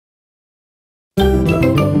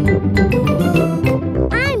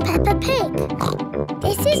I'm Peppa Pig.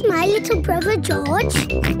 This is my little brother George.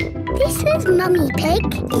 This is Mummy Pig.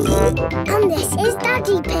 And this is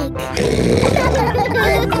Daddy Pig.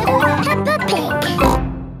 Peppa Pig.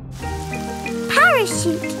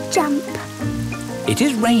 Parachute jump. It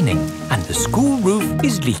is raining and the school roof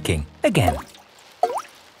is leaking again.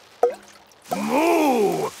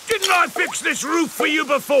 Moo! Didn't I fix this roof for you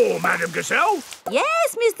before, Madam Gazelle?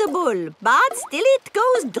 Yes, Mr. Bull, but still it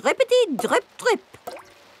goes drippity drip drip.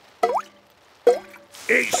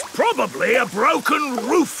 It's probably a broken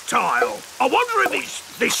roof tile. I wonder if it's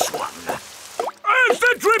this one. Has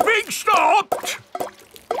the dripping stopped?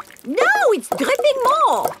 No, it's dripping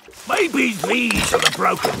more. Maybe these are the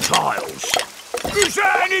broken tiles. Is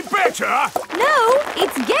that any better? No,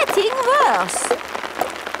 it's getting worse.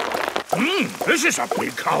 This is a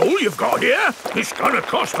big hole you've got here. It's going to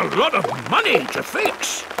cost a lot of money to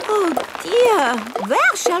fix. Oh dear,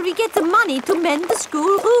 where shall we get the money to mend the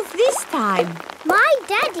school roof this time? My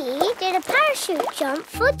daddy did a parachute jump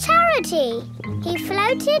for charity. He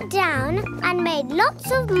floated down and made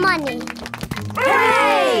lots of money.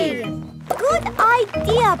 Hooray! Good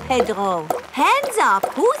idea, Pedro. Hands up,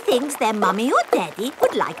 who thinks their mummy or daddy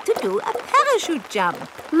would like to do a parachute jump?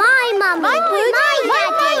 My mummy. My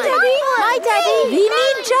daddy. We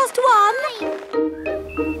need just one.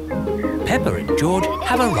 Peppa and George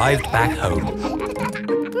have arrived back home.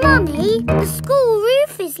 Mummy, the school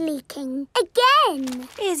roof is leaking. Again.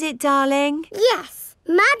 Is it, darling? Yes.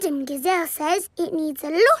 Madam Gazelle says it needs a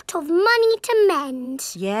lot of money to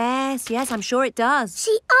mend. Yes, I'm sure it does.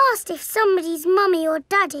 She asked if somebody's mummy or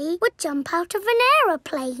daddy would jump out of an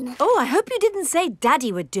aeroplane. Oh, I hope you didn't say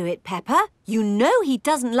Daddy would do it, Peppa. You know he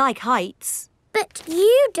doesn't like heights. But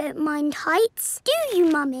you don't mind heights, do you,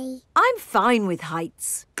 Mummy? I'm fine with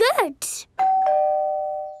heights. Good.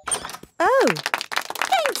 Oh,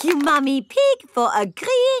 thank you, Mummy Pig, for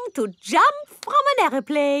agreeing to jump from an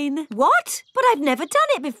aeroplane. What? But I've never done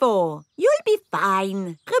it before. You'll be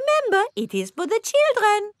fine. Remember, it is for the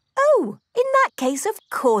children. Oh, in that case, of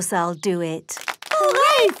course I'll do it.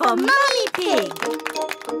 Hooray for Mummy Pig!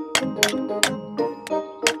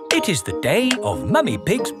 It is the day of Mummy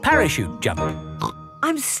Pig's parachute jump.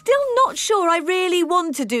 I'm still not sure I really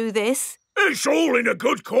want to do this. It's all in a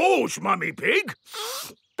good cause, Mummy Pig.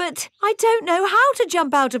 But I don't know how to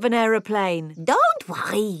jump out of an aeroplane. Don't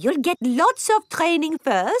worry, you'll get lots of training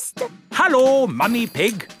first. Hello, Mummy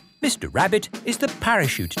Pig. Mr. Rabbit is the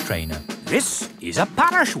parachute trainer. This is a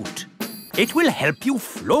parachute. It will help you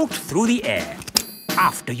float through the air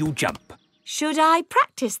after you jump. Should I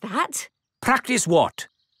practice that? Practice what?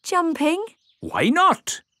 Jumping. Why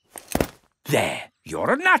not? There, you're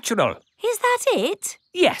a natural. Is that it?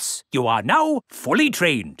 Yes, you are now fully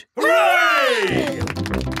trained. Hooray!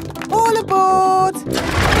 All aboard!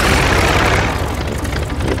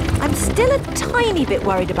 I'm still a tiny bit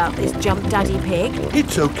worried about this jump, Daddy Pig.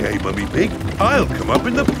 It's okay, Mummy Pig. I'll come up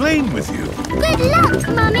in the plane with you. Good luck,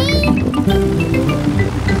 Mummy!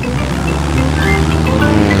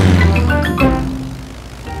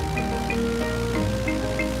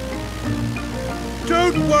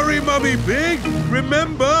 Don't worry, Mummy Pig.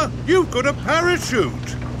 Remember, you've got a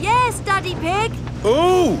parachute. Yes, Daddy Pig.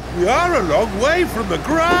 Oh, we are a long way from the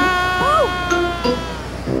ground.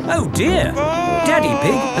 Oh dear, Daddy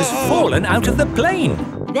Pig has fallen out of the plane.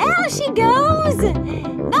 There she goes.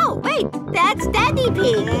 No, wait, that's Daddy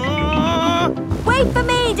Pig. Wait for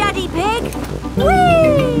me, Daddy Pig.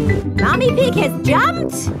 Whee! Mummy Pig has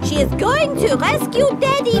jumped. She is going to rescue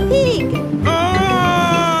Daddy Pig.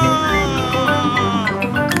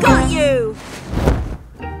 Got you.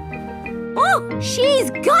 Oh, she's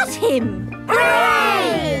got him.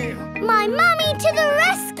 Hooray! My mummy to the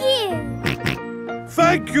rescue!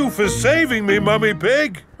 Thank you for saving me, Mummy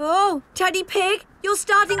Pig. Oh, Daddy Pig, you're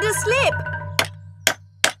starting to slip.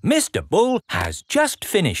 Mr. Bull has just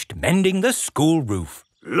finished mending the school roof.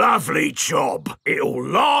 Lovely job. It'll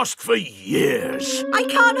last for years. I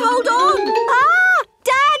can't hold on. Ah,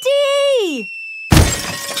 Daddy!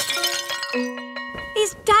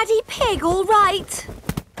 Is Daddy Pig all right?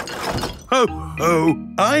 Ho, ho,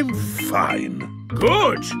 I'm fine.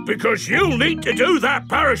 Good, because you'll need to do that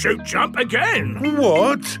parachute jump again.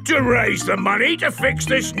 What? To raise the money to fix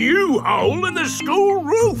this new hole in the school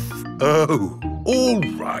roof. Oh, all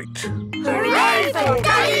right. Hooray for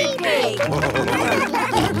Daddy Pig!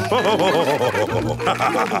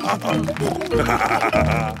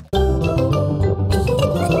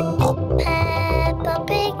 Peppa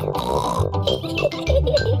Pig.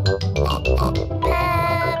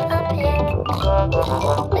 Peppa Pig.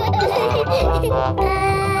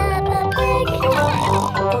 Peppa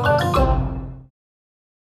Pig.